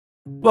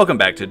Welcome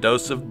back to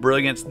Dose of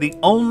Brilliance, the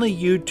only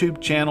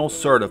YouTube channel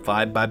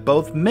certified by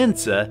both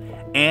Mensa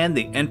and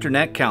the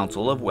Internet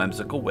Council of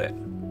Whimsical Wit.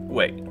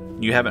 Wait,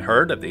 you haven't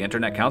heard of the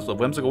Internet Council of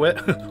Whimsical Wit?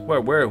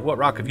 What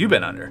rock have you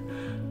been under?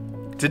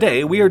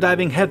 Today we are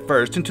diving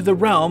headfirst into the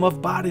realm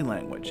of body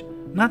language.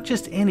 Not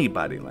just any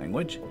body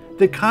language,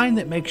 the kind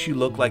that makes you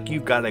look like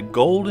you've got a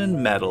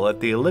golden medal at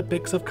the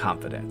Olympics of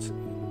confidence.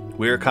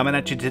 We are coming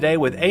at you today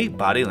with 8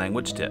 body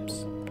language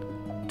tips.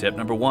 Tip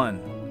number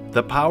 1,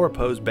 the power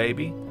pose,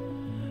 baby.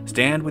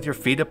 Stand with your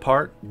feet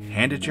apart,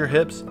 hand at your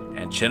hips,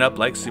 and chin up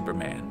like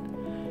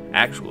Superman.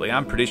 Actually,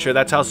 I'm pretty sure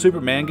that's how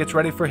Superman gets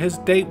ready for his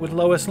date with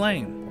Lois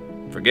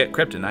Lane. Forget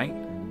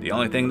kryptonite. The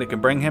only thing that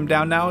can bring him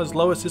down now is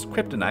Lois's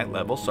kryptonite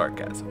level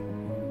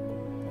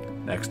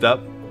sarcasm. Next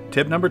up,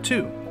 tip number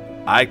 2,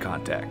 eye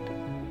contact.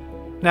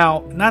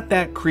 Now, not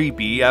that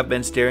creepy, I've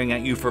been staring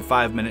at you for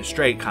 5 minutes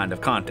straight kind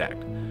of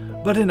contact,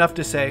 but enough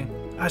to say,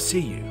 I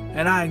see you,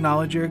 and I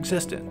acknowledge your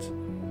existence.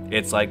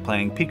 It's like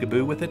playing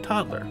peekaboo with a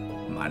toddler,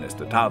 minus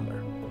the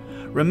toddler.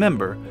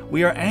 Remember,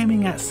 we are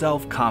aiming at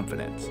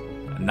self-confidence,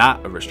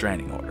 not a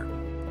restraining order.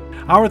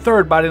 Our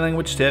third body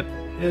language tip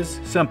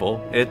is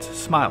simple, it's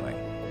smiling.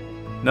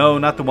 No,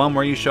 not the one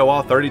where you show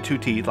all 32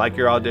 teeth like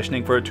you're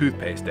auditioning for a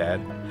toothpaste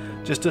ad.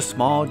 Just a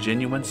small,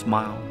 genuine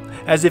smile,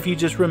 as if you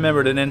just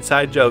remembered an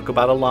inside joke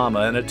about a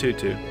llama in a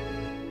tutu.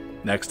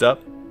 Next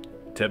up,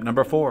 tip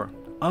number 4,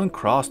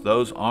 uncross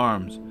those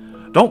arms.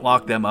 Don't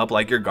lock them up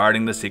like you're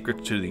guarding the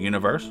secrets to the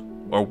universe,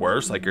 or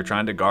worse, like you're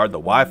trying to guard the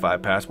Wi-Fi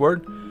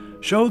password.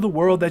 Show the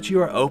world that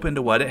you are open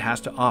to what it has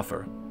to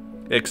offer.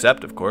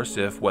 Except, of course,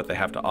 if what they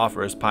have to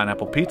offer is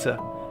pineapple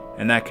pizza.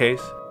 In that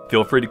case,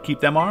 feel free to keep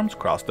them arms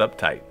crossed up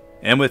tight.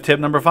 And with tip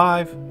number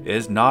 5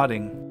 is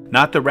nodding.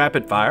 Not the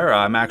rapid fire,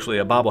 I'm actually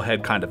a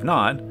bobblehead kind of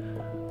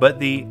nod, but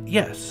the,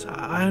 yes,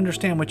 I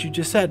understand what you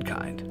just said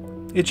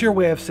kind. It's your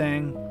way of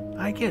saying,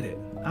 I get it,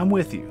 I'm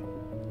with you.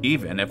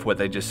 Even if what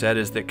they just said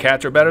is that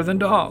cats are better than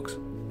dogs.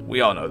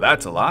 We all know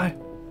that's a lie.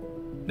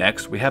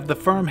 Next, we have the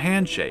firm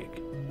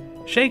handshake.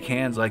 Shake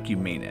hands like you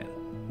mean it.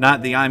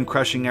 Not the I'm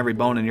crushing every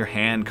bone in your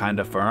hand kind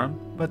of firm,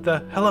 but the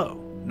hello,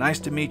 nice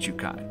to meet you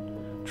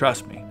kind.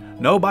 Trust me,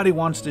 nobody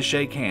wants to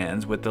shake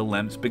hands with the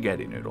limp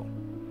spaghetti noodle.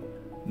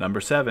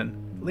 Number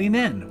 7, lean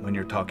in when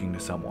you're talking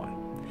to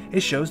someone.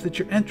 It shows that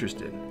you're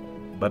interested.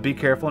 But be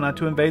careful not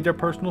to invade their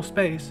personal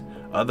space,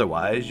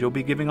 otherwise you'll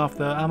be giving off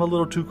the I'm a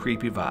little too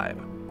creepy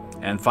vibe.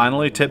 And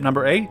finally, tip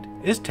number 8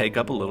 is take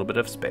up a little bit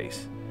of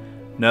space.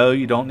 No,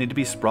 you don't need to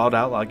be sprawled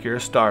out like you're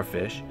a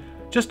starfish.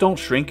 Just don't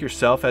shrink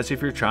yourself as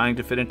if you're trying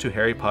to fit into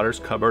Harry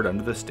Potter's cupboard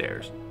under the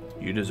stairs.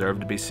 You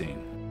deserve to be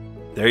seen.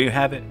 There you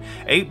have it,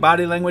 8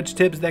 body language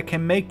tips that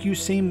can make you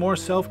seem more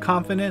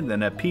self-confident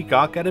than a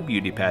peacock at a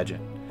beauty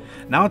pageant.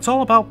 Now it's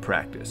all about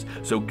practice,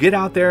 so get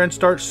out there and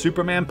start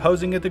Superman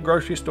posing at the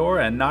grocery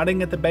store and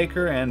nodding at the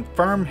baker and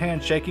firm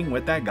handshaking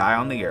with that guy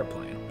on the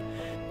airplane.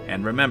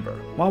 And remember,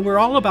 while we're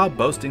all about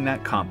boasting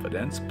that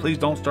confidence, please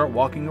don't start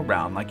walking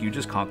around like you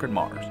just conquered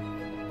Mars.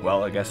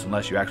 Well, I guess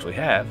unless you actually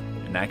have.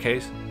 In that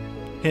case,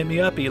 hit me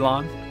up,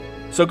 Elon.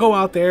 So go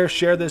out there,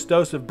 share this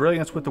dose of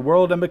brilliance with the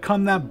world, and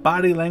become that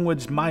body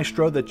language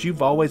maestro that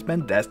you've always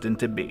been destined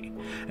to be.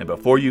 And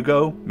before you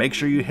go, make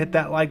sure you hit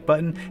that like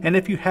button, and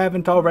if you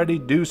haven't already,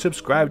 do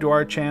subscribe to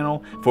our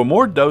channel for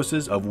more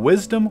doses of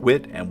wisdom,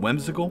 wit, and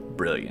whimsical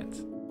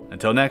brilliance.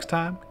 Until next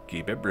time,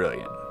 keep it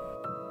brilliant.